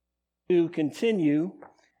To continue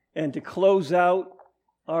and to close out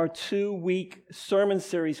our 2-week sermon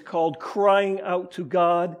series called Crying Out to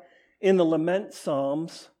God in the Lament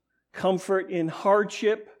Psalms, Comfort in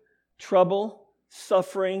Hardship, Trouble,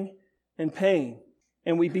 Suffering, and Pain.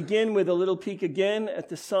 And we begin with a little peek again at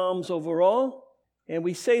the Psalms overall. And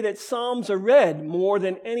we say that Psalms are read more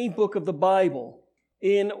than any book of the Bible.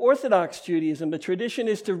 In Orthodox Judaism, the tradition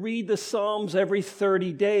is to read the Psalms every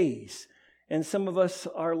 30 days. And some of us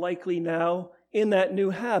are likely now in that new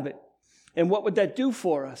habit. And what would that do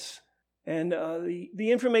for us? And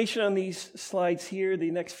the information on these slides here,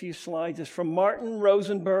 the next few slides, is from Martin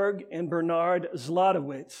Rosenberg and Bernard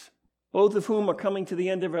Zlotowitz, both of whom are coming to the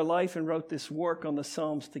end of their life and wrote this work on the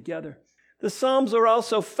Psalms together. The Psalms are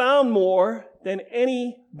also found more than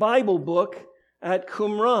any Bible book at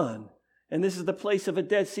Qumran. And this is the place of the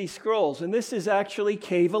Dead Sea Scrolls. And this is actually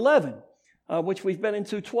Cave 11. Which we've been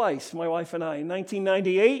into twice, my wife and I. In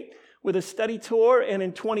 1998 with a study tour, and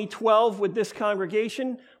in 2012 with this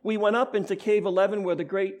congregation, we went up into Cave 11 where the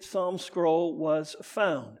great Psalm scroll was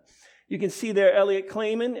found. You can see there Elliot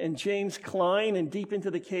Clayman and James Klein, and deep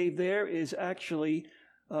into the cave there is actually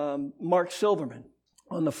Mark Silverman.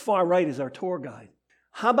 On the far right is our tour guide.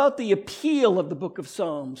 How about the appeal of the book of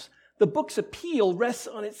Psalms? The book's appeal rests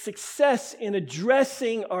on its success in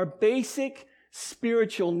addressing our basic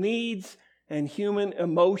spiritual needs and human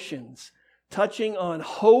emotions, touching on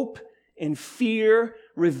hope and fear,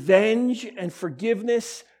 revenge and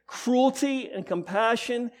forgiveness, cruelty and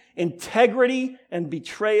compassion, integrity and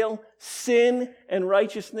betrayal, sin and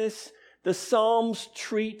righteousness. The Psalms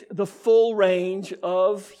treat the full range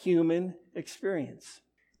of human experience.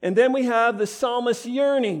 And then we have the psalmist's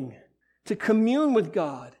yearning to commune with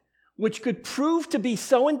God, which could prove to be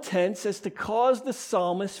so intense as to cause the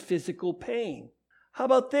psalmist physical pain. How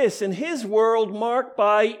about this? In his world marked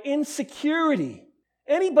by insecurity.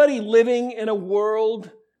 Anybody living in a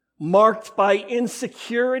world marked by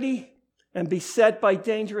insecurity and beset by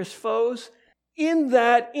dangerous foes? In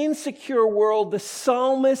that insecure world, the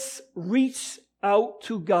psalmist reaches out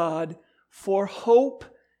to God for hope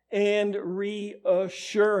and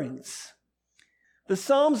reassurance. The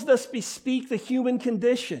Psalms thus bespeak the human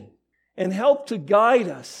condition and help to guide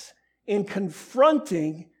us in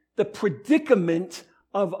confronting the predicament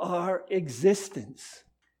of our existence.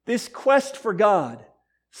 This quest for God,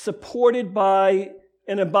 supported by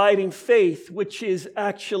an abiding faith, which is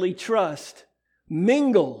actually trust,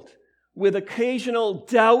 mingled with occasional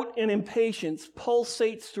doubt and impatience,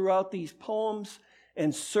 pulsates throughout these poems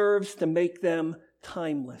and serves to make them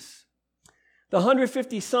timeless. The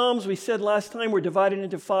 150 Psalms, we said last time, were divided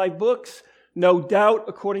into 5 books, no doubt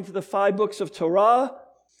according to the 5 books of Torah.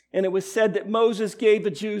 And it was said that Moses gave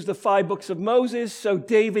the Jews the 5 books of Moses, so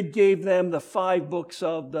David gave them the 5 books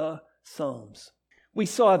of the Psalms. We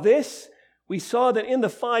saw this. We saw that in the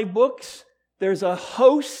 5 books, there's a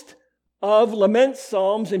host of lament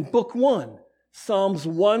psalms in book 1, Psalms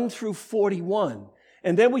 1 through 41.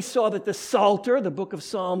 And then we saw that the Psalter, the book of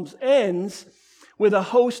Psalms, ends with a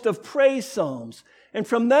host of praise psalms. And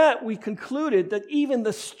from that, we concluded that even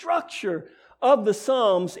the structure of the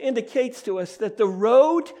Psalms indicates to us that the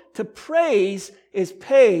road to praise is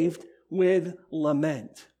paved with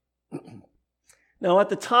lament. Now, at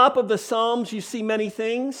the top of the Psalms, you see many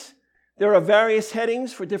things. There are various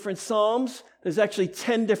headings for different Psalms. There's actually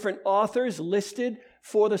 10 different authors listed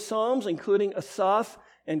for the Psalms, including Asaph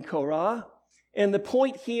and Korah. And the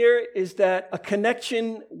point here is that a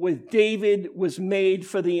connection with David was made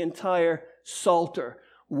for the entire Psalter.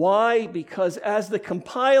 Why? Because as the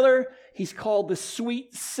compiler, he's called the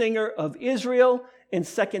sweet singer of Israel in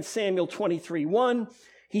 2 Samuel 23:1.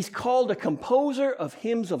 He's called a composer of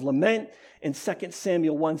hymns of lament in 2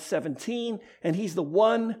 Samuel 1:17. And he's the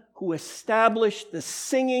one who established the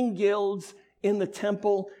singing guilds in the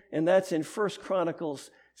temple. And that's in 1 Chronicles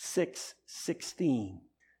 6:16.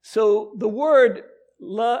 So the word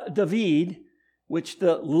La David, which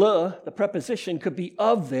the preposition could be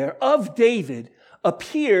of there, of David,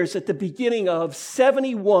 appears at the beginning of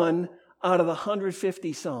 71 out of the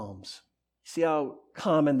 150 Psalms. See how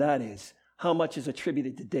common that is, how much is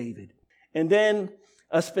attributed to David. And then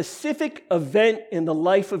a specific event in the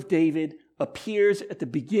life of David appears at the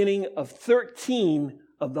beginning of 13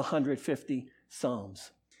 of the 150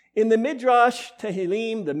 Psalms. In the Midrash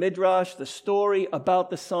Tehillim, the story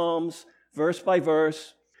about the Psalms, verse by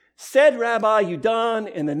verse, said Rabbi Yudan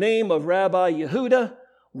in the name of Rabbi Yehuda,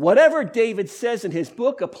 whatever David says in his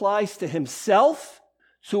book applies to himself,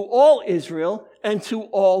 to all Israel, and to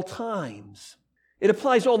all times. It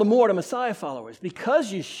applies all the more to Messiah followers.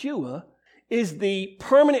 Because Yeshua is the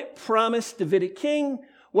permanent promised Davidic king,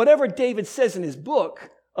 whatever David says in his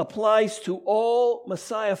book applies to all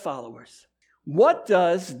Messiah followers. What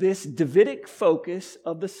does this Davidic focus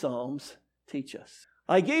of the Psalms teach us?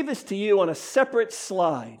 I gave this to you on a separate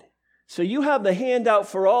slide. So you have the handout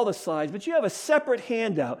for all the slides, but you have a separate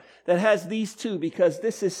handout that has these two because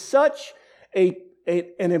this is such an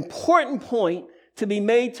important point to be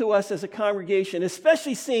made to us as a congregation,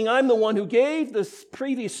 especially seeing I'm the one who gave this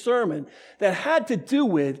previous sermon that had to do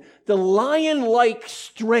with the lion-like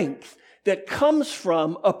strength that comes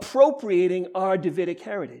from appropriating our Davidic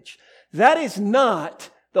heritage. That is not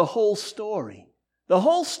the whole story. The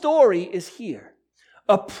whole story is here.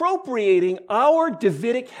 Appropriating our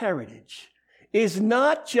Davidic heritage is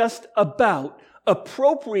not just about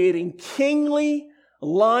appropriating kingly,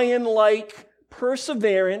 lion-like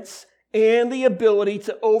perseverance and the ability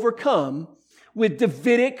to overcome with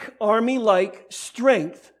Davidic army-like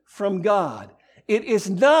strength from God. It is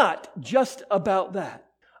not just about that.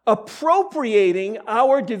 Appropriating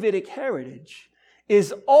our Davidic heritage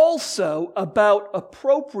is also about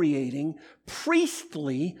appropriating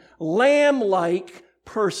priestly, lamb-like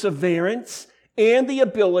perseverance and the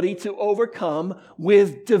ability to overcome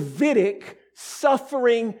with Davidic,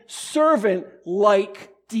 suffering, servant-like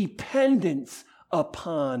dependence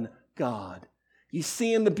upon God. You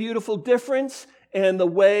seeing the beautiful difference and the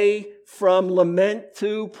way from lament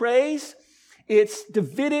to praise? It's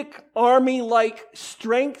Davidic army-like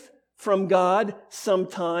strength from God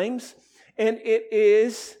sometimes, and it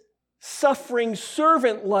is suffering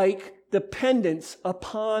servant-like dependence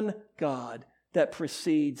upon God that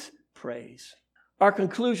precedes praise. Our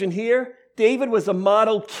conclusion here, David was a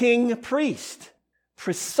model king priest,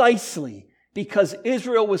 precisely because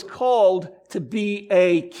Israel was called to be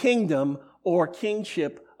a kingdom or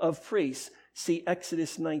kingship of priests. See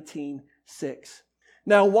Exodus 19:6.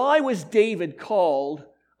 Now, why was David called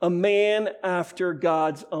a man after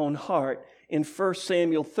God's own heart in 1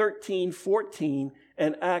 Samuel 13:14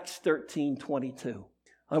 and Acts 13:22?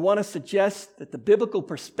 I want to suggest that the biblical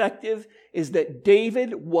perspective is that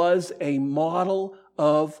David was a model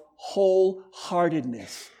of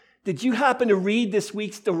wholeheartedness. Did you happen to read this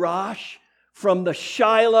week's Darash from the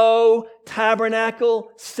Shiloh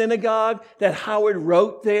Tabernacle Synagogue that Howard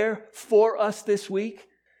wrote there for us this week?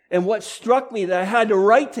 And what struck me that I had to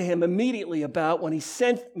write to him immediately about when he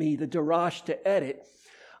sent me the Darash to edit,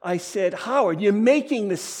 I said, Howard, you're making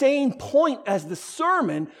the same point as the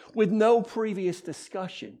sermon with no previous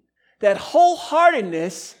discussion. That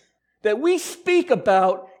wholeheartedness that we speak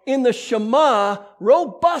about in the Shema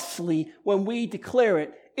robustly when we declare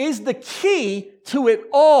it is the key to it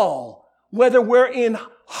all. Whether we're in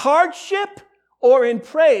hardship or in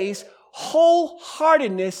praise,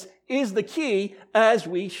 wholeheartedness is the key, as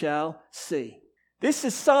we shall see. This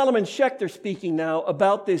is Solomon Schechter speaking now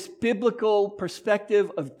about this biblical perspective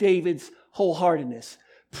of David's wholeheartedness.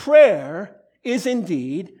 Prayer is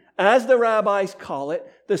indeed, as the rabbis call it,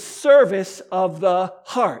 the service of the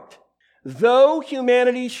heart. Though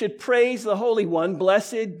humanity should praise the Holy One,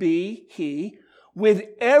 blessed be He, with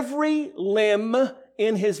every limb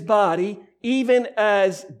in his body, even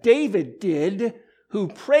as David did, who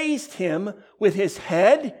praised him with his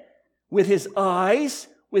head, with his eyes,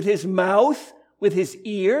 with his mouth, with his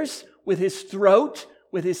ears, with his throat,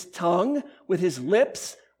 with his tongue, with his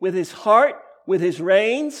lips, with his heart, with his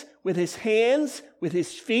reins, with his hands, with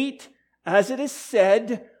his feet, as it is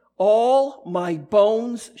said, all my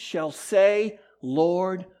bones shall say,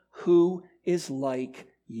 Lord, who is like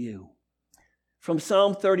you? From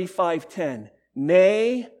Psalm 35:10,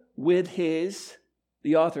 nay, with his,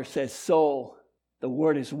 the author says soul. The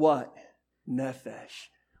word is what? Nephesh.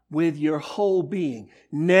 With your whole being.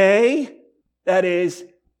 Nay, that is,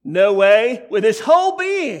 no way, with his whole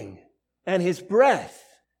being and his breath.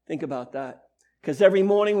 Think about that. Because every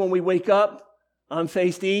morning when we wake up, I'm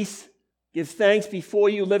faced east. Give thanks before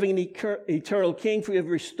you, living eternal King, for you have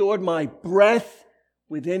restored my breath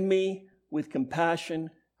within me with compassion.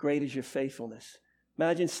 Great is your faithfulness.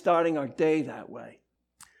 Imagine starting our day that way.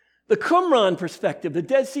 The Qumran perspective, the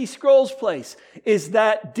Dead Sea Scrolls place, is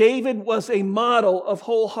that David was a model of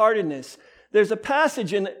wholeheartedness. There's a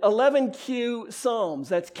passage in 11Q Psalms,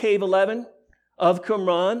 that's Cave 11 of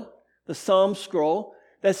Qumran, the Psalm scroll,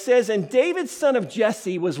 that says, and David, son of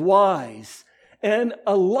Jesse, was wise and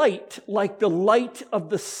a light like the light of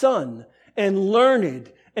the sun, and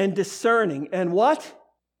learned and discerning, and what?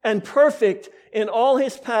 And perfect in all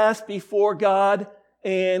his past before God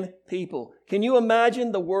and people. Can you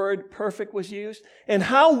imagine the word perfect was used? And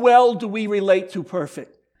how well do we relate to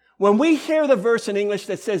perfect? When we hear the verse in English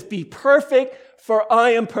that says, be perfect, for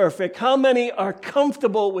I am perfect, how many are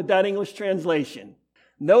comfortable with that English translation?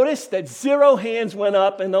 Notice that 0 hands went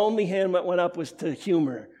up, and the only hand that went up was to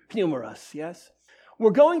humor us, yes?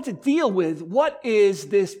 We're going to deal with what is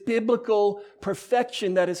this biblical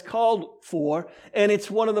perfection that is called for, and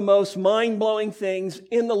it's one of the most mind-blowing things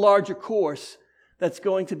in the larger course that's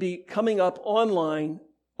going to be coming up online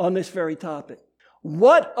on this very topic.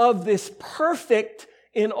 What of this perfect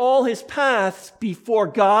in all his paths before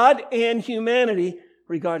God and humanity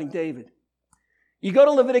regarding David? You go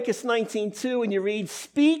to Leviticus 19:2 and you read,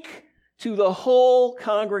 "Speak to the whole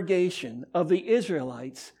congregation of the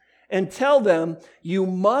Israelites and tell them, you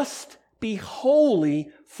must be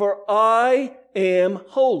holy, for I am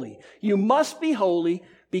holy." You must be holy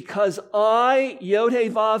because I,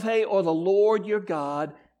 Yod-Heh-Vav-Heh, or the Lord your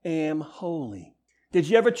God, am holy. Did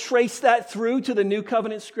you ever trace that through to the New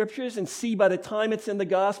Covenant Scriptures and see by the time it's in the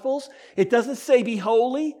Gospels? It doesn't say be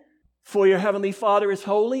holy, for your heavenly Father is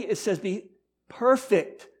holy. It says be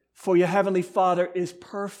perfect, for your heavenly Father is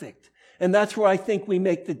perfect. And that's where I think we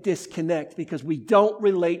make the disconnect, because we don't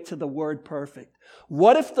relate to the word perfect.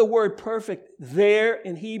 What if the word perfect there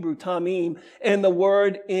in Hebrew, tamim, and the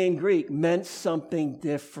word in Greek meant something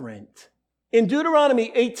different? In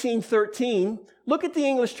Deuteronomy 18:13, look at the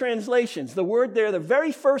English translations. The word there, the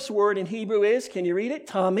very first word in Hebrew is, can you read it?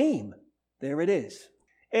 Tamim. There it is.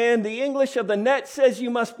 And the English of the Net says you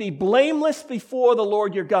must be blameless before the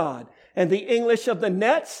Lord your God. And the English of the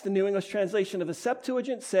Nets, the New English translation of the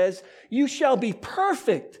Septuagint, says you shall be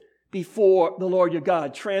perfect before the Lord your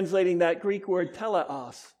God, translating that Greek word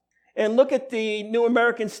teleos. And look at the New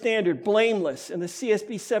American Standard, blameless, and the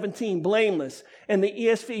CSB 17, blameless, and the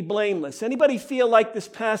ESV, blameless. Anybody feel like this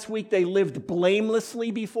past week they lived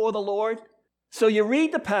blamelessly before the Lord? So you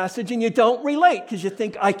read the passage and you don't relate because you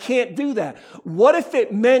think, I can't do that. What if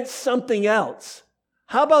it meant something else?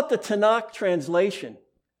 How about the Tanakh translation?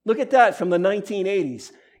 Look at that from the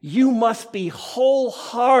 1980s. You must be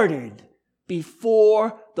wholehearted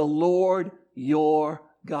before the Lord your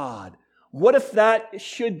God. What if that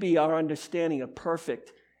should be our understanding of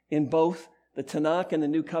perfect in both the Tanakh and the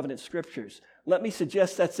New Covenant Scriptures? Let me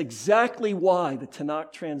suggest that's exactly why the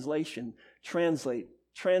Tanakh translation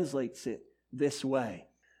translates it this way.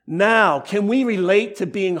 Now, can we relate to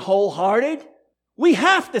being wholehearted? We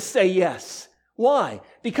have to say yes. Why?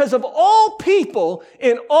 Because of all people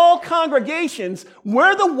in all congregations,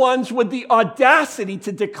 we're the ones with the audacity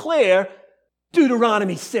to declare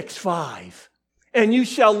Deuteronomy 6:5. And you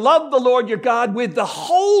shall love the Lord your God with the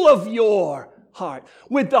whole of your heart,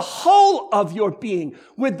 with the whole of your being,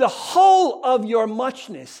 with the whole of your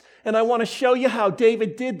muchness. And I want to show you how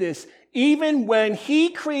David did this, even when he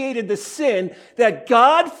created the sin that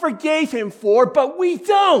God forgave him for, but we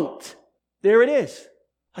don't. There it is.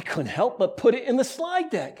 I couldn't help but put it in the slide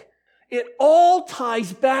deck. It all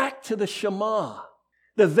ties back to the Shema,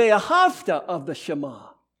 the Ve'ahavta of the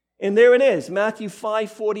Shema. And there it is, Matthew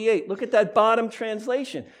 5:48. Look at that bottom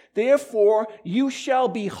translation. Therefore, you shall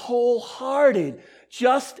be wholehearted,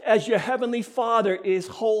 just as your heavenly Father is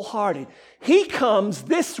wholehearted. He comes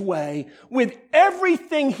this way with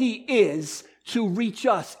everything he is to reach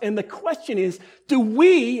us. And the question is, do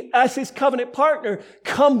we, as his covenant partner,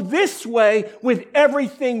 come this way with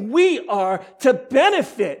everything we are to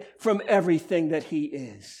benefit from everything that he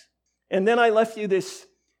is? And then I left you this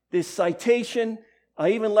citation. I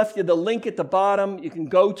even left you the link at the bottom. You can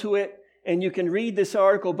go to it and you can read this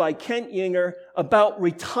article by Kent Yinger about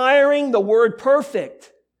retiring the word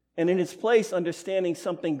perfect and in its place understanding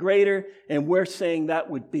something greater, and we're saying that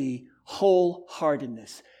would be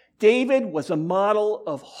wholeheartedness. David was a model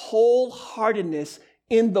of wholeheartedness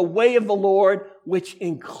in the way of the Lord, which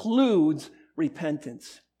includes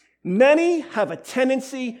repentance. Many have a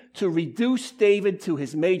tendency to reduce David to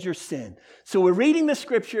his major sin. So we're reading the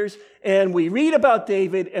scriptures and we read about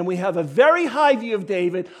David and we have a very high view of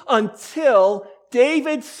David until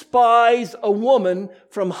David spies a woman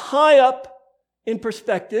from high up in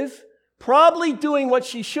perspective, probably doing what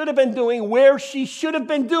she should have been doing where she should have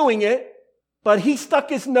been doing it, but he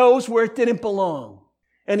stuck his nose where it didn't belong.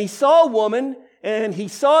 And he saw a woman and he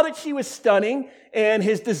saw that she was stunning, and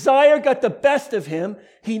his desire got the best of him.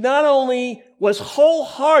 He not only was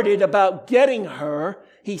wholehearted about getting her,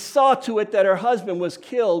 he saw to it that her husband was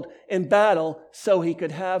killed in battle so he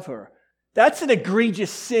could have her. That's an egregious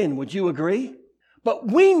sin, would you agree?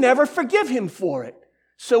 But we never forgive him for it.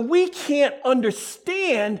 So we can't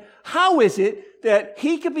understand how is it that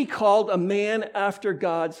he could be called a man after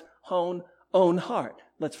God's own heart.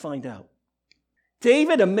 Let's find out.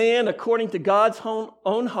 David, a man according to God's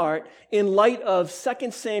own heart, in light of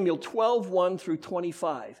 2 Samuel 12:1 through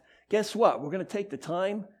 25. Guess what? We're going to take the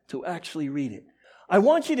time to actually read it. I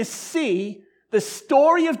want you to see the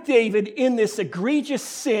story of David in this egregious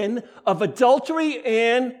sin of adultery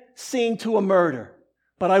and seeing to a murder.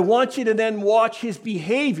 But I want you to then watch his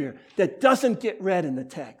behavior that doesn't get read in the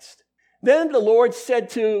text. Then the Lord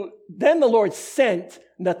sent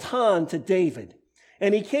Nathan to David.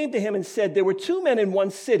 And he came to him and said, there were two men in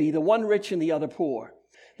one city, the one rich and the other poor.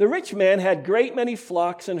 The rich man had great many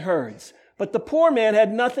flocks and herds, but the poor man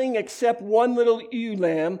had nothing except one little ewe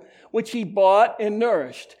lamb, which he bought and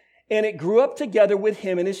nourished. And it grew up together with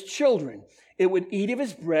him and his children. It would eat of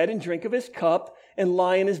his bread and drink of his cup and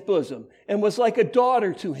lie in his bosom, and was like a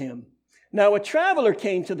daughter to him. Now a traveler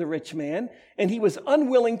came to the rich man, and he was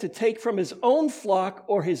unwilling to take from his own flock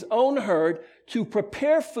or his own herd to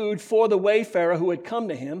prepare food for the wayfarer who had come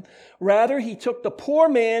to him. Rather, he took the poor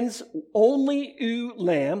man's only ewe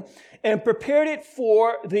lamb and prepared it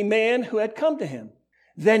for the man who had come to him.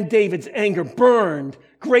 Then David's anger burned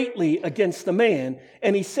greatly against the man,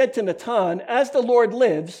 and he said to Nathan, as the Lord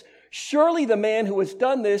lives, surely the man who has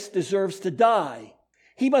done this deserves to die.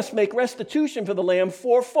 He must make restitution for the lamb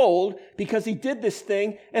fourfold because he did this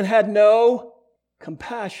thing and had no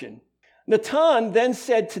compassion. Nathan then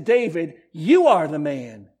said to David, you are the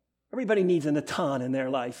man. Everybody needs a Nathan in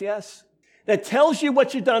their life, yes? That tells you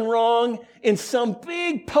what you've done wrong in some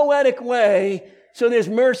big poetic way, so there's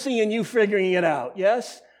mercy in you figuring it out,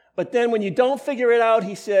 yes? But then when you don't figure it out,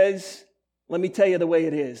 he says, let me tell you the way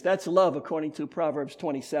it is. That's love according to Proverbs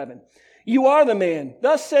 27. You are the man.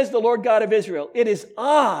 Thus says the Lord God of Israel, it is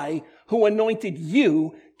I who anointed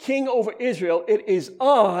you king over Israel. It is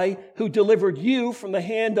I who delivered you from the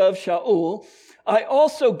hand of Shaul. I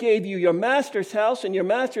also gave you your master's house and your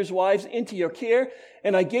master's wives into your care,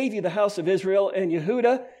 and I gave you the house of Israel and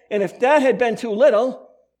Yehudah. And if that had been too little,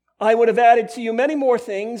 I would have added to you many more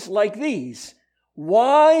things like these.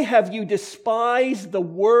 Why have you despised the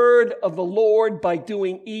word of the Lord by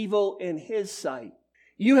doing evil in his sight?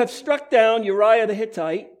 You have struck down Uriah the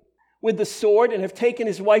Hittite with the sword and have taken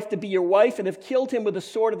his wife to be your wife and have killed him with the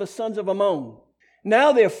sword of the sons of Ammon.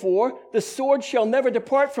 Now, therefore, the sword shall never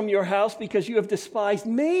depart from your house because you have despised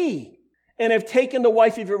me and have taken the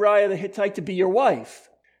wife of Uriah the Hittite to be your wife.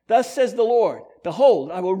 Thus says the Lord,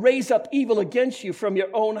 behold, I will raise up evil against you from your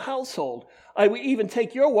own household. I will even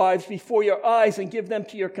take your wives before your eyes and give them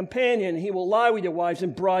to your companion, and he will lie with your wives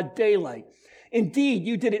in broad daylight. Indeed,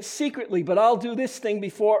 you did it secretly, but I'll do this thing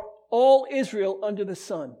before all Israel under the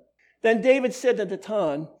sun. Then David said to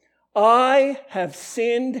Nathan, I have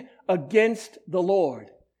sinned against the Lord.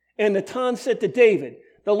 And Nathan said to David,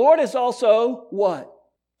 the Lord has also, what?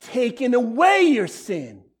 Taken away your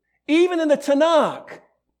sin. Even in the Tanakh,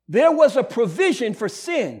 there was a provision for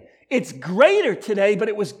sin. It's greater today, but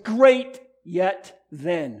it was great yet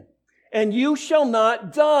then. And you shall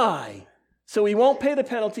not die. So he won't pay the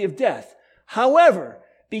penalty of death. However,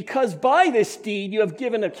 because by this deed you have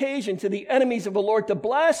given occasion to the enemies of the Lord to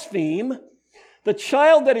blaspheme, the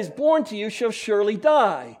child that is born to you shall surely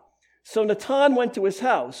die. So Nathan went to his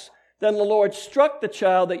house. Then the Lord struck the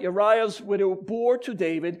child that Uriah's widow bore to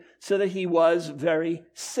David so that he was very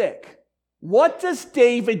sick. What does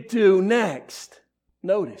David do next?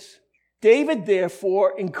 Notice, David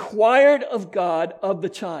therefore inquired of God of the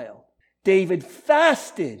child. David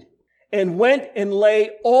fasted and went and lay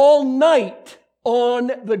all night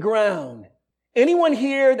on the ground. Anyone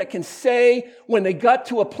here that can say when they got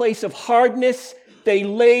to a place of hardness, they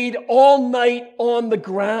laid all night on the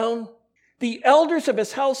ground? The elders of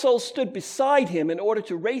his household stood beside him in order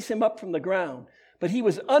to raise him up from the ground, but he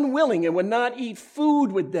was unwilling and would not eat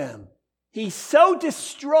food with them. He's so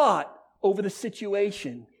distraught over the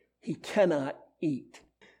situation, he cannot eat.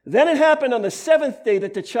 Then it happened on the seventh day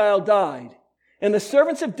that the child died, and the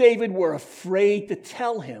servants of David were afraid to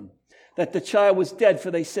tell him that the child was dead, for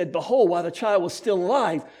they said, behold, while the child was still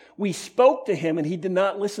alive, we spoke to him and he did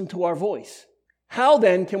not listen to our voice. How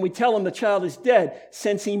then can we tell him the child is dead,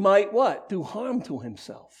 since he might what? Do harm to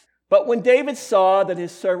himself. But when David saw that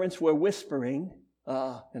his servants were whispering,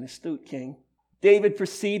 an astute king, David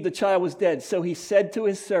perceived the child was dead. So he said to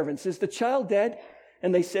his servants, is the child dead?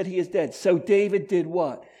 And they said he is dead. So David did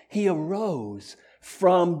what? He arose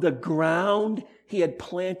from the ground he had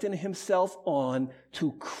planted himself on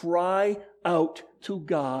to cry out to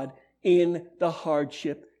God in the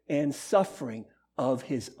hardship and suffering of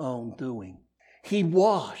his own doing. He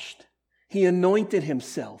washed, he anointed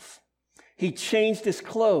himself, he changed his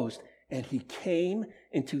clothes, and he came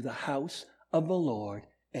into the house of the Lord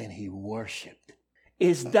and he worshiped.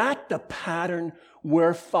 Is that the pattern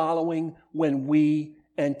we're following when we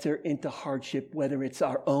enter into hardship, whether it's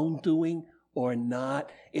our own doing or not?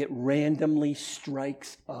 It randomly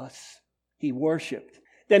strikes us. He worshiped.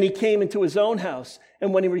 Then he came into his own house,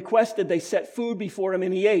 and when he requested, they set food before him,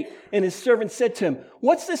 and he ate. And his servant said to him,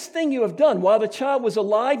 "What's this thing you have done? While the child was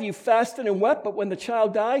alive, you fasted and wept, but when the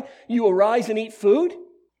child died, you arise and eat food?"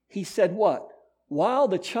 He said, "What? While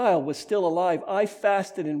the child was still alive, I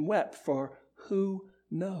fasted and wept, for who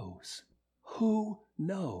knows? Who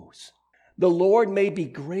knows? The Lord may be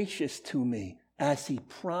gracious to me, as he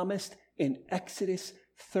promised in Exodus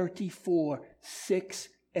 34, 6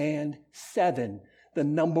 and 7. The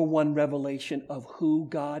number one revelation of who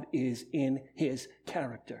God is in his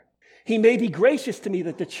character. He may be gracious to me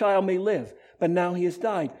that the child may live, but now he has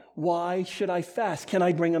died. Why should I fast? Can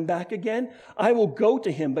I bring him back again? I will go to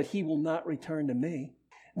him, but he will not return to me."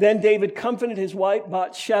 Then David comforted his wife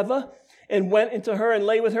Bathsheba and went into her and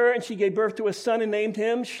lay with her, and she gave birth to a son and named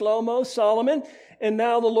him Shlomo, Solomon. And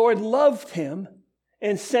now the Lord loved him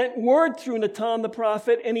and sent word through Nathan the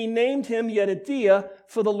prophet, and he named him Yedidiah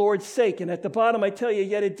for the Lord's sake. And at the bottom, I tell you,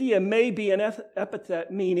 Yedidiah may be an epithet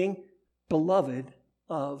meaning beloved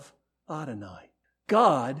of Adonai.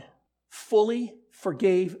 God fully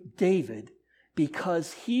forgave David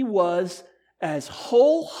because he was as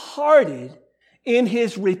wholehearted in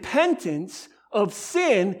his repentance of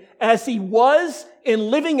sin as he was in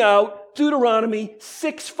living out Deuteronomy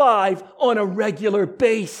 6:5 on a regular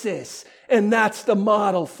basis. And that's the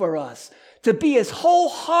model for us, to be as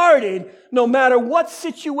wholehearted no matter what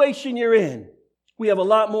situation you're in. We have a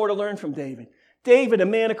lot more to learn from David. David, a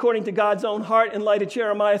man according to God's own heart, in light of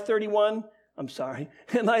Jeremiah 3:15.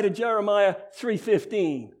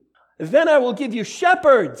 "Then I will give you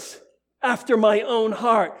shepherds after my own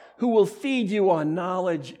heart, who will feed you on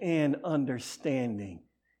knowledge and understanding."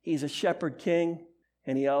 He's a shepherd king,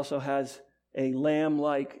 and he also has a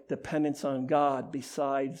lamb-like dependence on God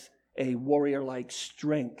besides a warrior-like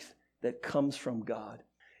strength that comes from God.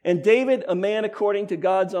 And David, a man according to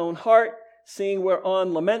God's own heart, seeing we're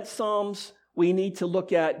on lament psalms, we need to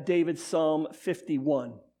look at David's Psalm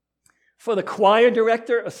 51. For the choir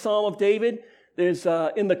director, a Psalm of David, there's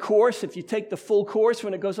in the course, if you take the full course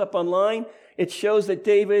when it goes up online, it shows that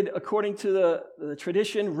David, according to the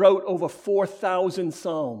tradition, wrote over 4,000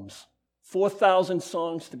 psalms, 4,000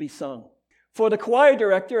 songs to be sung. For the choir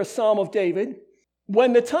director, a Psalm of David,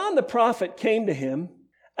 when Nathan the prophet came to him,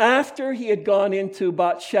 after he had gone into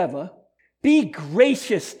Bathsheba, "Be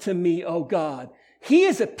gracious to me, O God." He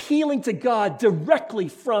is appealing to God directly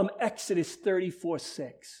from Exodus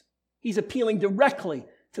 34:6. He's appealing directly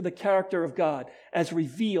to the character of God as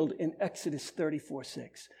revealed in Exodus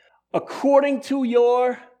 34:6. According to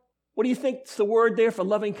your, what do you think is the word there for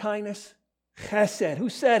loving kindness? Chesed. Who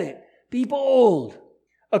said it? Be bold.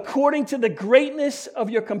 According to the greatness of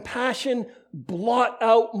your compassion, blot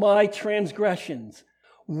out my transgressions.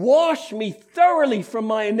 Wash me thoroughly from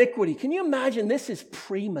my iniquity. Can you imagine this is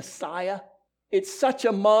pre-Messiah? It's such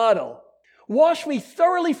a model. Wash me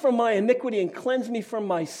thoroughly from my iniquity and cleanse me from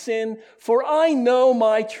my sin, for I know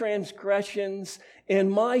my transgressions and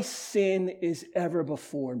my sin is ever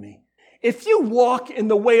before me. If you walk in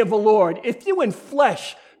the way of the Lord, if you in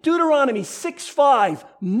flesh, Deuteronomy 6:5,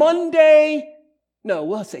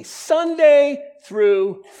 Sunday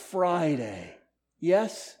through Friday,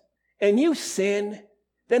 yes, and you sin,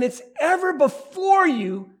 then it's ever before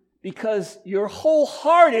you because you're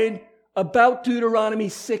wholehearted about Deuteronomy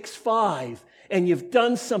 6:5, and you've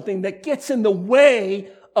done something that gets in the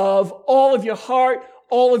way of all of your heart,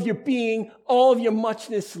 all of your being, all of your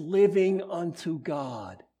muchness living unto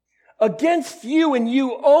God. Against you and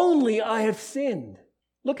you only I have sinned.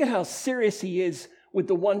 Look at how serious he is with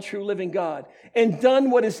the one true living God, and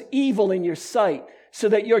done what is evil in your sight, so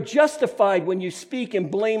that you're justified when you speak and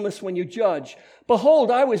blameless when you judge. Behold,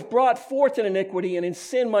 I was brought forth in iniquity, and in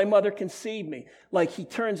sin my mother conceived me. Like he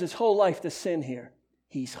turns his whole life to sin here.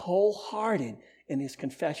 He's wholehearted in his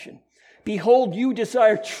confession. Behold, you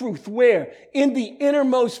desire truth. Where? In the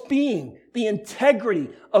innermost being, the integrity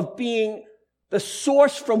of being the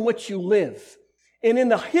source from which you live. And in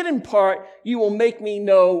the hidden part, you will make me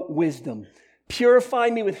know wisdom. Purify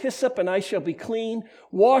me with hyssop, and I shall be clean.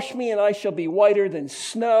 Wash me, and I shall be whiter than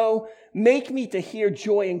snow. Make me to hear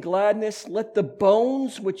joy and gladness. Let the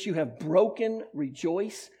bones which you have broken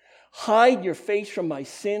rejoice. Hide your face from my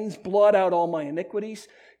sins. Blot out all my iniquities.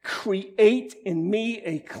 Create in me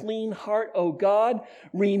a clean heart, O God.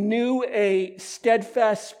 Renew a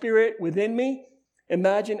steadfast spirit within me.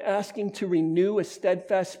 Imagine asking to renew a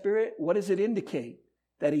steadfast spirit. What does it indicate?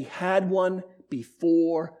 That he had one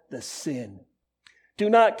before the sin. Do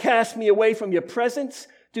not cast me away from your presence.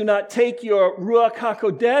 Do not take your Ruach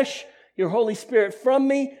HaKodesh, your Holy Spirit, from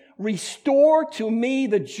me. Restore to me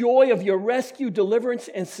the joy of your rescue, deliverance,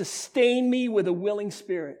 and sustain me with a willing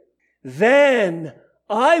spirit. Then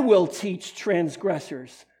I will teach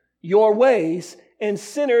transgressors your ways, and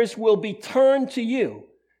sinners will be turned to you.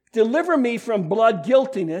 Deliver me from blood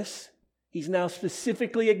guiltiness. He's now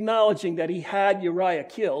specifically acknowledging that he had Uriah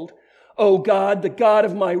killed. O God, the God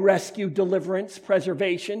of my rescue, deliverance,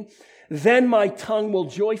 preservation. Then my tongue will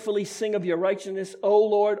joyfully sing of your righteousness. O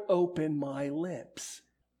Lord, open my lips.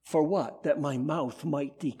 For what? That my mouth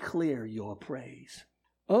might declare your praise.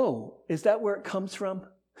 Oh, is that where it comes from?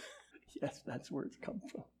 Yes, that's where it comes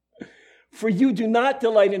from. For you do not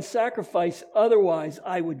delight in sacrifice, otherwise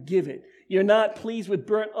I would give it. You're not pleased with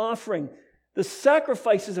burnt offering. The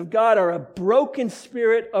sacrifices of God are a broken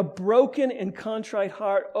spirit, a broken and contrite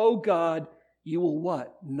heart. O God, you will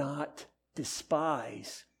what? Not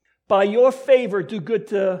despise. By your favor, do good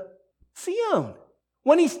to Sion.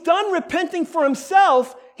 When he's done repenting for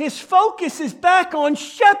himself, his focus is back on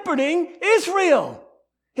shepherding Israel.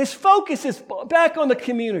 His focus is back on the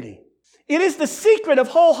community. It is the secret of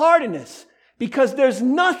wholeheartedness, because there's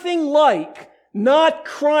nothing like not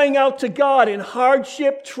crying out to God in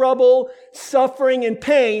hardship, trouble, suffering, and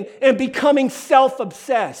pain, and becoming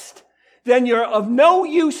self-obsessed. Then you're of no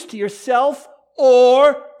use to yourself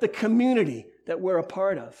or the community that we're a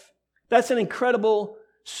part of. That's an incredible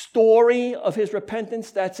story of his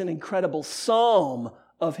repentance. That's an incredible psalm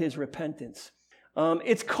of his repentance.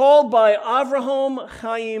 It's called by Avraham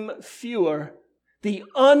Chaim Feuer the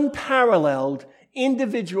unparalleled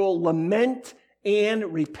individual lament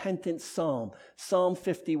and repentance psalm, Psalm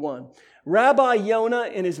 51. Rabbi Yonah,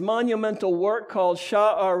 in his monumental work called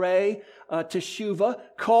Sha'arei Teshuvah,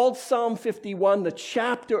 called Psalm 51 the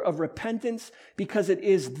chapter of repentance because it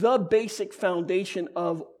is the basic foundation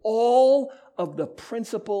of all of the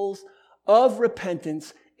principles of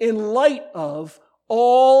repentance in light of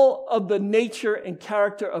all of the nature and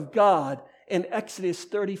character of God in Exodus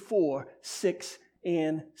 34, 6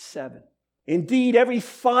 and 7. Indeed, every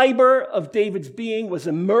fiber of David's being was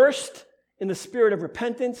immersed in the spirit of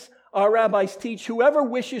repentance. Our rabbis teach whoever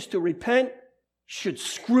wishes to repent should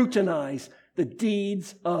scrutinize the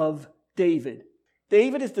deeds of David.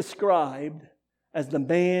 David is described as the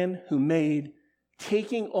man who made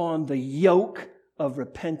taking on the yoke of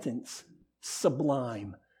repentance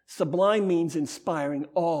sublime. Sublime means inspiring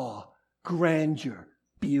awe, grandeur,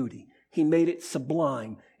 beauty. He made it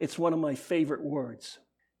sublime. It's one of my favorite words.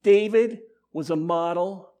 David was a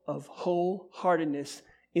model of wholeheartedness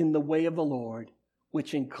in the way of the Lord,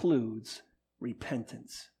 which includes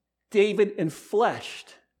repentance. David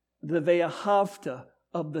enfleshed the Ve'ahavta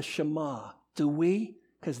of the Shema. Do we?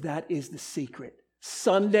 Because that is the secret.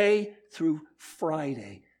 Sunday through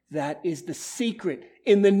Friday. That is the secret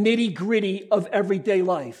in the nitty-gritty of everyday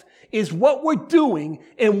life, is what we're doing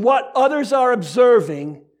and what others are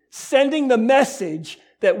observing, sending the message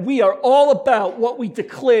that we are all about what we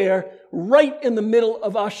declare right in the middle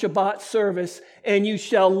of our Shabbat service. And you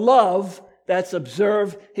shall love, that's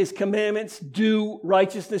observe his commandments, do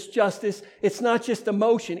righteousness, justice. It's not just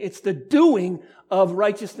emotion, it's the doing of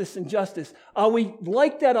righteousness and justice. Are we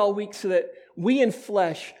like that all week so that we in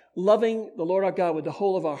flesh, loving the Lord our God with the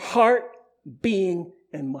whole of our heart, being,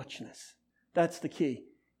 and muchness? That's the key.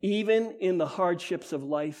 Even in the hardships of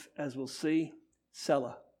life, as we'll see,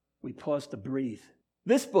 Selah, we pause to breathe.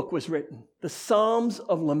 This book was written, the Psalms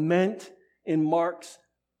of Lament in Mark's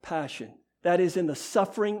Passion. That is in the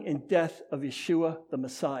suffering and death of Yeshua, the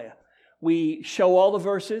Messiah. We show all the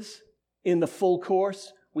verses in the full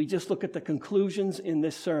course. We just look at the conclusions in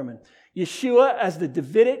this sermon. Yeshua as the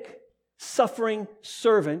Davidic suffering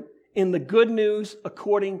servant in the good news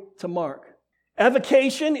according to Mark.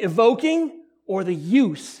 Evocation, evoking, or the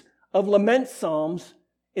use of lament psalms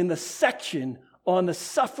in the section on the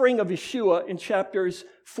suffering of Yeshua in chapters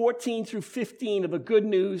 14 through 15 of the good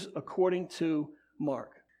news according to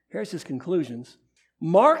Mark. Here's his conclusions.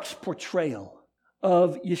 Mark's portrayal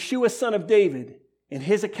of Yeshua, son of David, in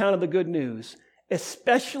his account of the good news,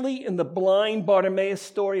 especially in the blind Bartimaeus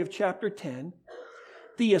story of chapter 10,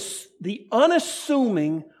 the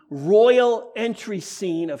unassuming royal entry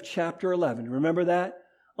scene of chapter 11. Remember that?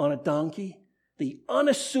 On a donkey? The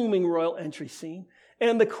unassuming royal entry scene.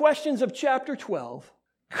 And the questions of chapter 12,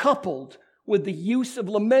 coupled with the use of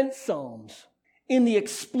lament psalms in the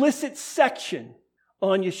explicit section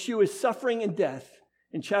on Yeshua's suffering and death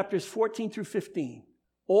in chapters 14 through 15,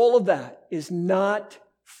 all of that is not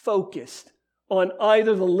focused on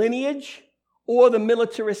either the lineage or the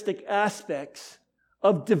militaristic aspects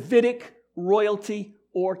of Davidic royalty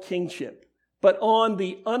or kingship, but on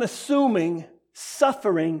the unassuming,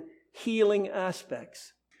 suffering, healing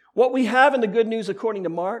aspects. What we have in the good news according to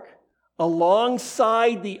Mark,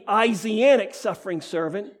 alongside the Isaianic suffering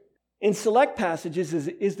servant, in select passages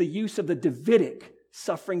is the use of the Davidic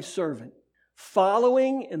suffering servant.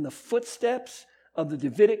 Following in the footsteps of the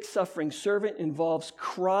Davidic suffering servant involves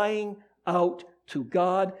crying out to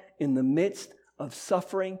God in the midst of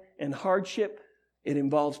suffering and hardship. It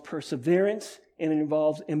involves perseverance, and it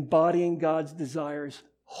involves embodying God's desires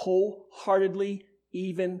wholeheartedly,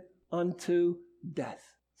 even unto death.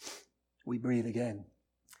 We breathe again.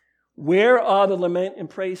 Where are the lament and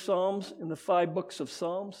praise psalms in the 5 books of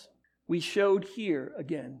Psalms? We showed here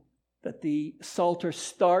again that the Psalter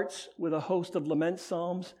starts with a host of lament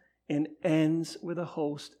psalms and ends with a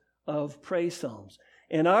host of praise psalms.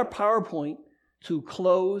 And our PowerPoint to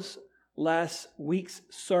close last week's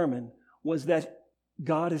sermon was that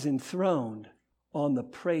God is enthroned on the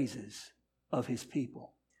praises of his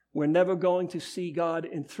people. We're never going to see God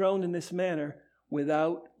enthroned in this manner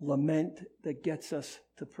without lament that gets us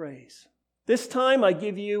to praise. This time I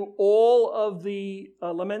give you all of the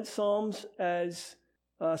lament psalms as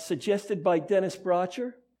suggested by Dennis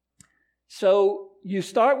Brotcher. So you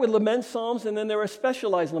start with lament psalms, and then there are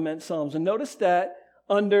specialized lament psalms. And notice that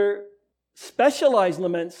under specialized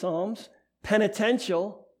lament psalms,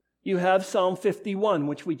 penitential, you have Psalm 51,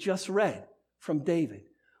 which we just read from David.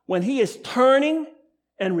 When he is turning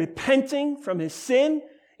and repenting from his sin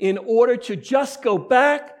in order to just go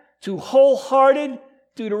back to wholehearted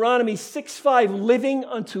Deuteronomy 6:5 living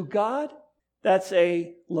unto God, that's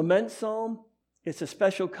a lament psalm. It's a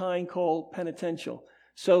special kind called penitential.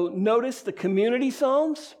 So notice the community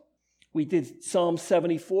psalms. We did Psalm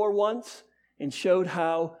 74 once and showed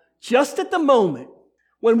how just at the moment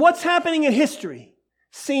when what's happening in history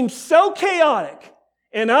seems so chaotic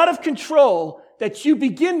and out of control that you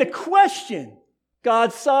begin to question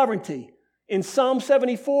God's sovereignty. In Psalm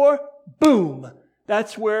 74, boom,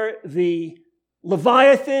 that's where the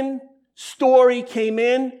Leviathan story came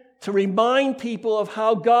in to remind people of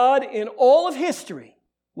how God in all of history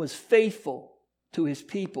was faithful to his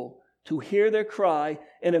people to hear their cry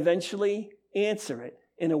and eventually answer it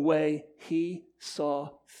in a way he saw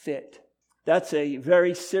fit. That's a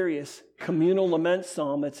very serious communal lament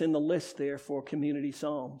psalm that's in the list there for community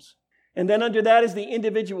psalms. And then under that is the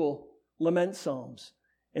individual lament psalms.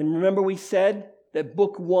 And remember we said that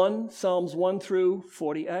book 1, Psalms 1 through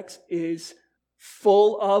 40x, is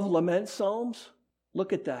full of lament psalms.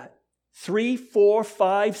 Look at that. 3, 4,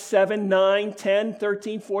 5, 7, 9, 10,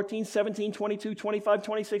 13, 14, 17, 22, 25,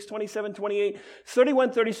 26, 27, 28,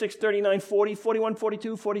 31, 36, 39, 40, 41,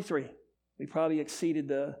 42, 43. We probably exceeded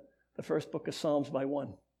the first book of Psalms by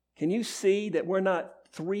 1. Can you see that we're not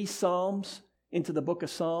 3 Psalms into the book of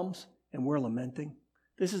Psalms and we're lamenting?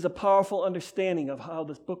 This is a powerful understanding of how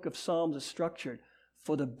this book of Psalms is structured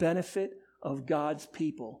for the benefit of God's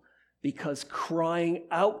people, because crying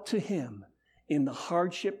out to him in the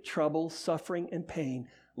hardship, trouble, suffering, and pain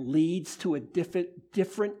leads to a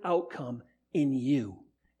different outcome in you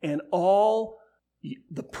and all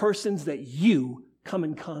the persons that you come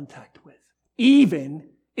in contact with, even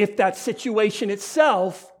if that situation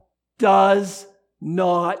itself does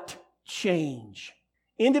not change.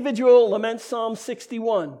 Individual lament Psalm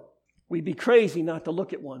 61. We'd be crazy not to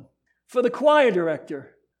look at one. For the choir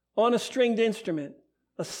director, on a stringed instrument,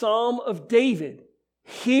 a psalm of David.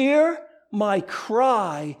 Hear my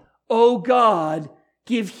cry, O God,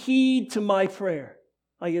 give heed to my prayer.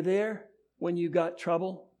 Are you there when you got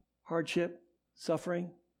trouble, hardship,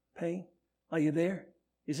 suffering, pain? Are you there?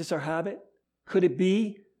 Is this our habit? Could it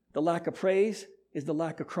be the lack of praise is the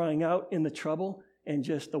lack of crying out in the trouble and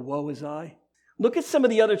just the woe is I? Look at some of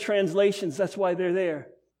the other translations. That's why they're there.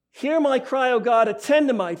 Hear my cry, O God, attend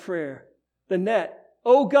to my prayer. The Net.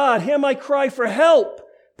 O God, hear my cry for help.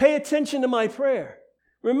 Pay attention to my prayer.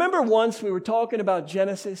 Remember once we were talking about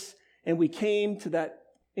Genesis and we came to that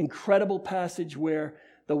incredible passage where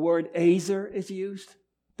the word Azer is used?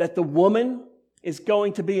 That the woman is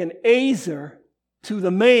going to be an Azer to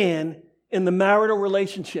the man in the marital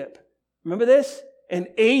relationship. Remember this? An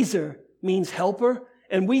Azer means helper.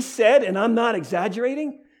 And we said, and I'm not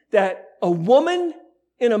exaggerating, that a woman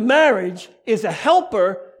in a marriage is a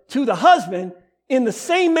helper to the husband in the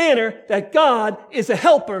same manner that God is a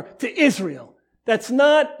helper to Israel. That's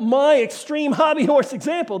not my extreme hobby horse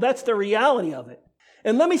example. That's the reality of it.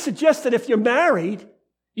 And let me suggest that if you're married,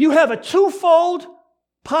 you have a twofold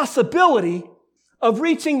possibility of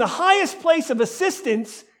reaching the highest place of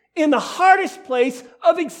assistance in the hardest place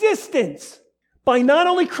of existence by not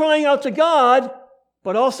only crying out to God,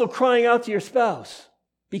 but also crying out to your spouse.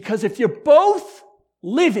 Because if you're both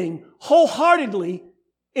living wholeheartedly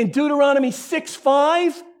in Deuteronomy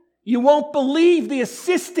 6:5, you won't believe the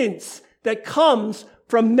assistance that comes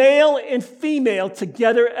from male and female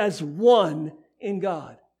together as one in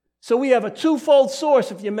God. So we have a twofold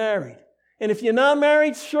source if you're married. And if you're not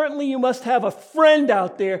married, certainly you must have a friend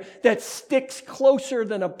out there that sticks closer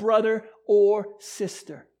than a brother or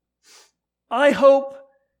sister. I hope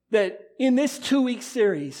that in this 2-week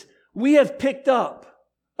series, we have picked up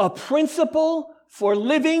a principle for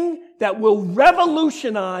living that will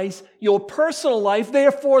revolutionize your personal life,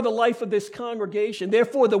 therefore the life of this congregation,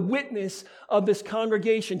 therefore the witness of this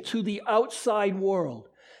congregation to the outside world.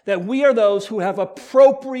 That we are those who have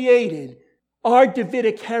appropriated our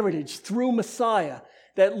Davidic heritage through Messiah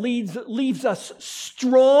that leaves us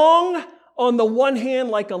strong on the one hand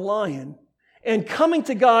like a lion, and coming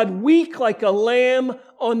to God weak like a lamb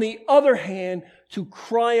on the other hand to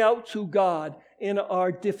cry out to God in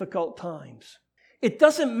our difficult times. It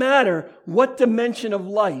doesn't matter what dimension of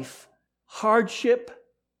life, hardship,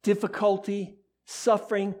 difficulty,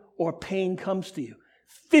 suffering, or pain comes to you.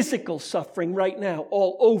 Physical suffering right now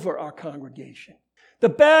all over our congregation. The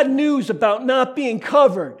bad news about not being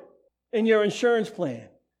covered in your insurance plan.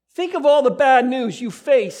 Think of all the bad news you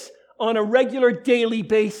face on a regular daily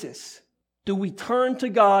basis. Do we turn to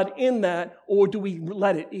God in that, or do we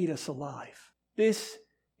let it eat us alive? This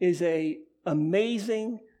is an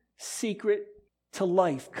amazing secret to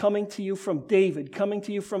life, coming to you from David, coming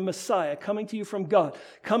to you from Messiah, coming to you from God,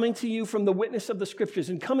 coming to you from the witness of the Scriptures,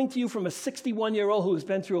 and coming to you from a 61-year-old who has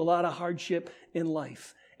been through a lot of hardship in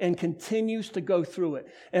life and continues to go through it.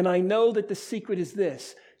 And I know that the secret is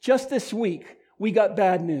this. Just this week, we got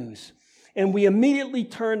bad news, and we immediately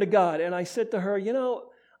turned to God. And I said to her,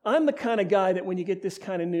 I'm the kind of guy that when you get this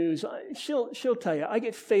kind of news, she'll tell you, I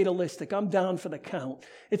get fatalistic. I'm down for the count.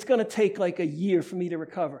 It's going to take like a year for me to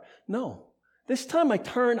recover. No. This time I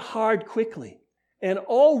turned hard quickly. And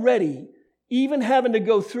already, even having to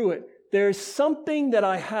go through it, there's something that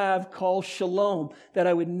I have called shalom that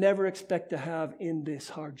I would never expect to have in this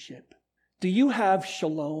hardship. Do you have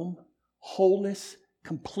shalom, wholeness,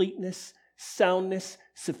 completeness, soundness,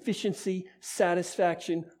 sufficiency,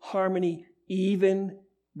 satisfaction, harmony, even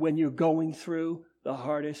when you're going through the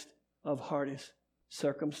hardest of hardest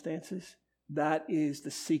circumstances? That is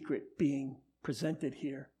the secret being presented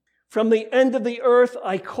here. From the end of the earth,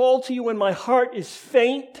 I call to you when my heart is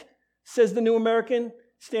faint, says the New American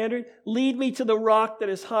Standard. Lead me to the rock that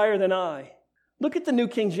is higher than I. Look at the New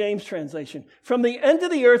King James translation. From the end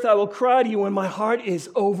of the earth, I will cry to you when my heart is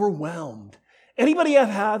overwhelmed. Anybody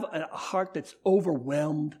have a heart that's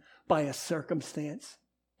overwhelmed by a circumstance?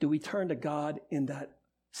 Do we turn to God in that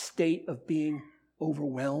state of being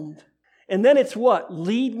overwhelmed? And then it's what?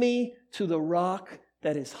 Lead me to the rock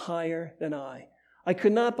that is higher than I. I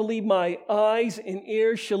could not believe my eyes and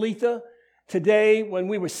ears, Shalita, today when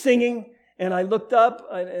we were singing, and I looked up,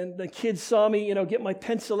 and the kids saw me, get my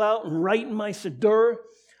pencil out and write in my siddur.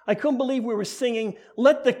 I couldn't believe we were singing,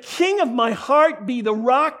 let the king of my heart be the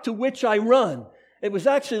rock to which I run. It was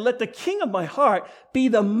actually, let the king of my heart be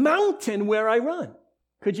the mountain where I run.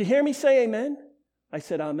 Could you hear me say amen? I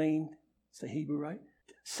said amen. It's the Hebrew, right?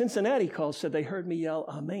 Cincinnati calls said they heard me yell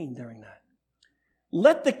amen during that.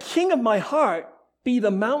 Let the king of my heart be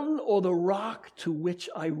the mountain or the rock to which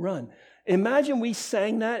I run. Imagine we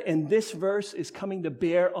sang that and this verse is coming to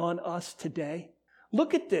bear on us today.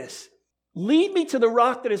 Look at this. Lead me to the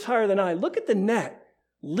rock that is higher than I. Look at the net.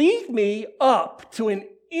 Lead me up to an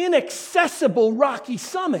inaccessible rocky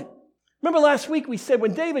summit. Remember last week we said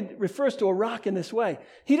when David refers to a rock in this way,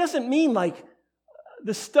 he doesn't mean like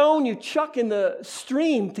the stone you chuck in the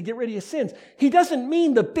stream to get rid of your sins. He doesn't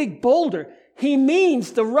mean the big boulder. He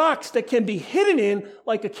means the rocks that can be hidden in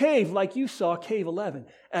like a cave, like you saw Cave 11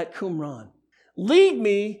 at Qumran. Lead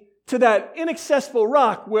me to that inaccessible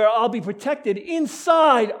rock where I'll be protected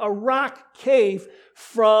inside a rock cave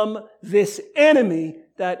from this enemy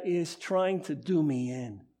that is trying to do me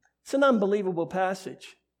in. It's an unbelievable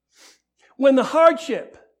passage. When the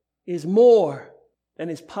hardship is more than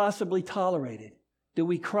is possibly tolerated, do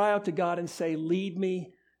we cry out to God and say, lead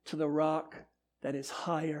me to the rock that is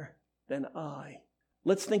higher than I?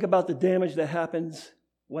 Let's think about the damage that happens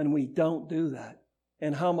when we don't do that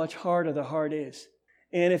and how much harder the heart is.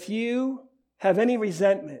 And if you have any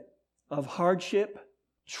resentment of hardship,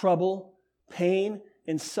 trouble, pain,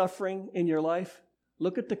 and suffering in your life,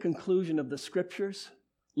 look at the conclusion of the Scriptures.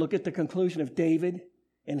 Look at the conclusion of David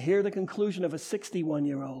and hear the conclusion of a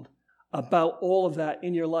 61-year-old about all of that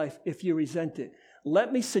in your life if you resent it.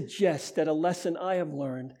 Let me suggest that a lesson I have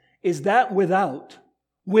learned is that without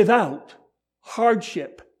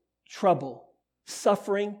hardship, trouble,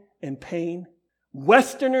 suffering, and pain,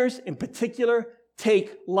 Westerners in particular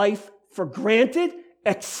take life for granted,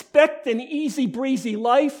 expect an easy breezy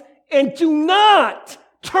life, and do not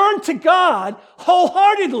turn to God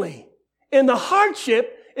wholeheartedly. And the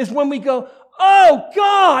hardship is when we go, oh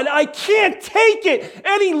God, I can't take it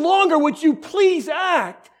any longer. Would you please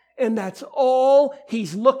act? And that's all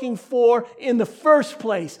he's looking for in the first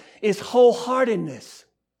place, is wholeheartedness.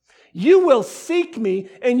 You will seek me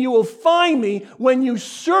and you will find me when you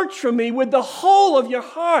search for me with the whole of your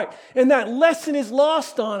heart. And that lesson is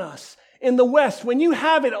lost on us in the West. When you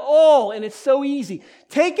have it all and it's so easy.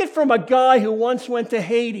 Take it from a guy who once went to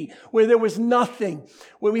Haiti where there was nothing,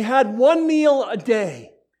 where we had one meal a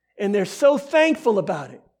day, and they're so thankful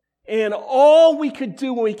about it. And all we could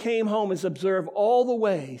do when we came home is observe all the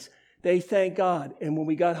ways they thank God. And when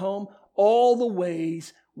we got home, all the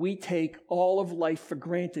ways we take all of life for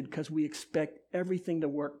granted because we expect everything to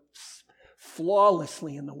work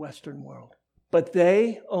flawlessly in the Western world. But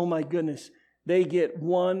they, oh my goodness, they get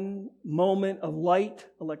one moment of light,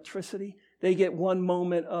 electricity. They get one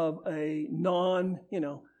moment of a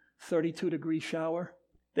 32-degree shower.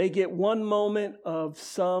 They get one moment of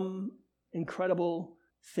some incredible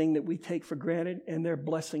thing that we take for granted, and they're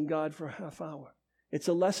blessing God for a half hour. It's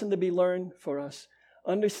a lesson to be learned for us.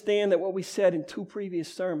 Understand that what we said in 2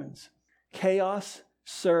 previous sermons, chaos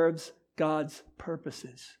serves God's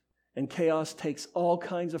purposes. And chaos takes all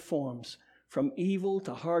kinds of forms, from evil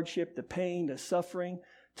to hardship to pain to suffering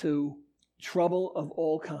to trouble of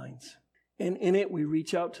all kinds. And in it, we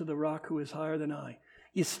reach out to the rock who is higher than I.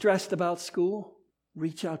 You stressed about school?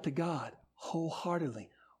 Reach out to God wholeheartedly.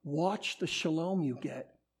 Watch the shalom you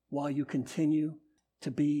get while you continue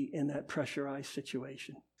to be in that pressurized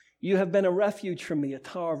situation. You have been a refuge for me, a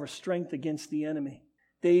tower of strength against the enemy.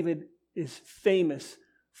 David is famous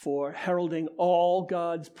for heralding all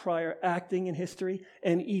God's prior acting in history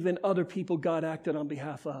and even other people God acted on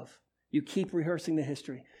behalf of. You keep rehearsing the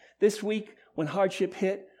history. This week, when hardship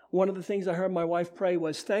hit, one of the things I heard my wife pray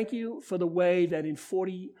was, thank you for the way that in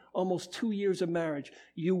almost 2 years of marriage,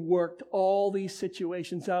 you worked all these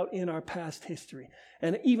situations out in our past history.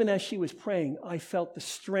 And even as she was praying, I felt the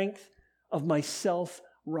strength of myself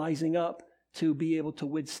rising up to be able to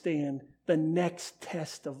withstand the next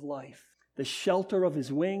test of life. The shelter of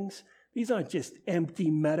his wings. These aren't just empty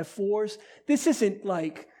metaphors. This isn't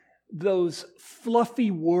like those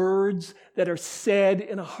fluffy words that are said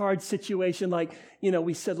in a hard situation, like,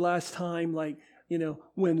 we said last time, like,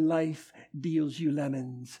 when life deals you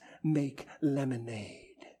lemons, make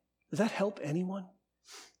lemonade. Does that help anyone?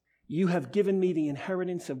 You have given me the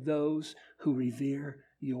inheritance of those who revere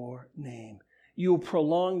your name. You will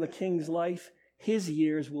prolong the king's life. His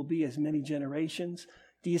years will be as many generations.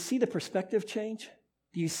 Do you see the perspective change?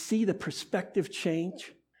 Do you see the perspective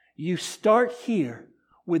change? You start here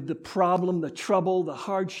with the problem, the trouble, the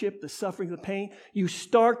hardship, the suffering, the pain. You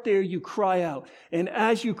start there, you cry out. And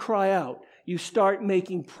as you cry out, you start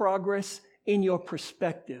making progress in your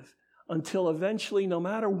perspective until eventually, no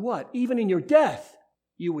matter what, even in your death,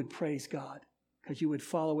 you would praise God because you would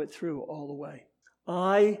follow it through all the way.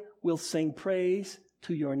 I will sing praise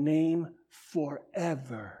to your name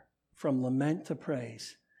forever, from lament to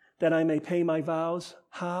praise, that I may pay my vows.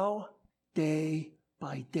 How? Day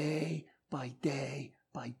by day by day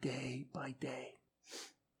by day by day.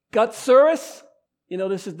 Gutsurus,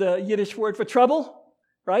 this is the Yiddish word for trouble,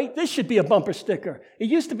 right? This should be a bumper sticker. It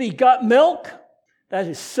used to be gut milk. That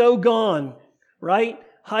is so gone, right?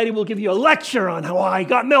 Heidi will give you a lecture on why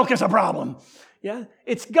gut milk is a problem. Yeah,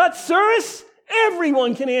 it's Gutsurus.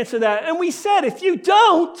 Everyone can answer that. And we said, if you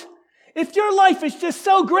don't, if your life is just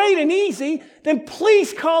so great and easy, then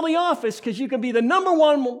please call the office because you can be the number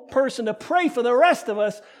one person to pray for the rest of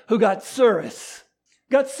us who got Gutsurus.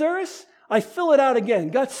 Gutsurus, I fill it out again.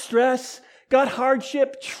 Gut stress, gut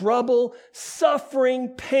hardship, trouble, suffering,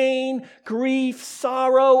 pain, grief,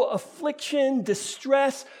 sorrow, affliction,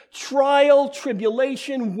 distress, trial,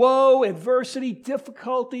 tribulation, woe, adversity,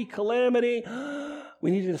 difficulty, calamity.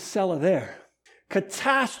 We needed a cellar there.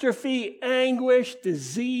 Catastrophe, anguish,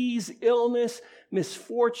 disease, illness,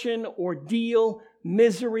 misfortune, ordeal,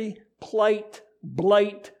 misery, plight,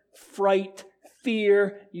 blight, fright,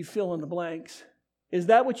 fear. You fill in the blanks. Is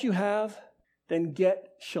that what you have? Then get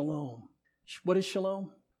shalom. What is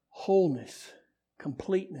shalom? Wholeness,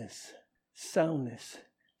 completeness, soundness,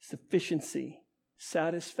 sufficiency,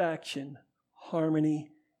 satisfaction,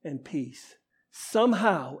 harmony, and peace.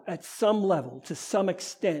 Somehow, at some level, to some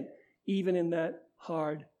extent, even in that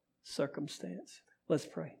hard circumstance. Let's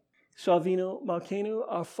pray. Shavinu Malkeinu,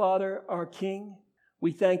 our Father, our King,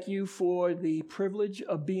 we thank you for the privilege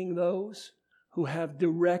of being those who have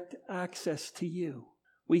direct access to you.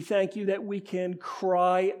 We thank you that we can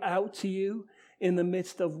cry out to you in the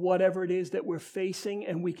midst of whatever it is that we're facing,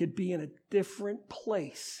 and we could be in a different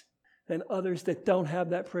place than others that don't have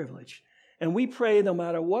that privilege. And we pray no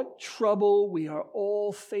matter what trouble we are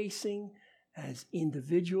all facing as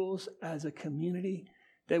individuals, as a community,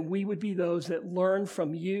 that we would be those that learn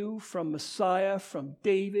from you, from Messiah, from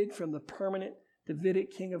David, from the permanent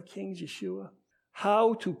Davidic King of Kings, Yeshua,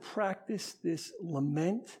 how to practice this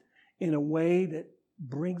lament in a way that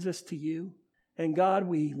brings us to you. And God,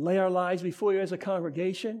 we lay our lives before you as a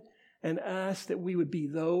congregation and ask that we would be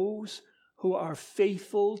those who are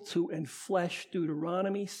faithful to enflesh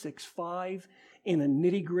Deuteronomy 6:5 in the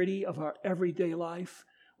nitty-gritty of our everyday life.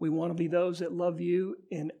 We want to be those that love you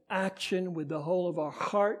in action with the whole of our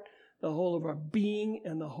heart, the whole of our being,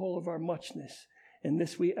 and the whole of our muchness. And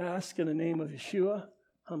this we ask in the name of Yeshua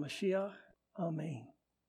HaMashiach. Amen.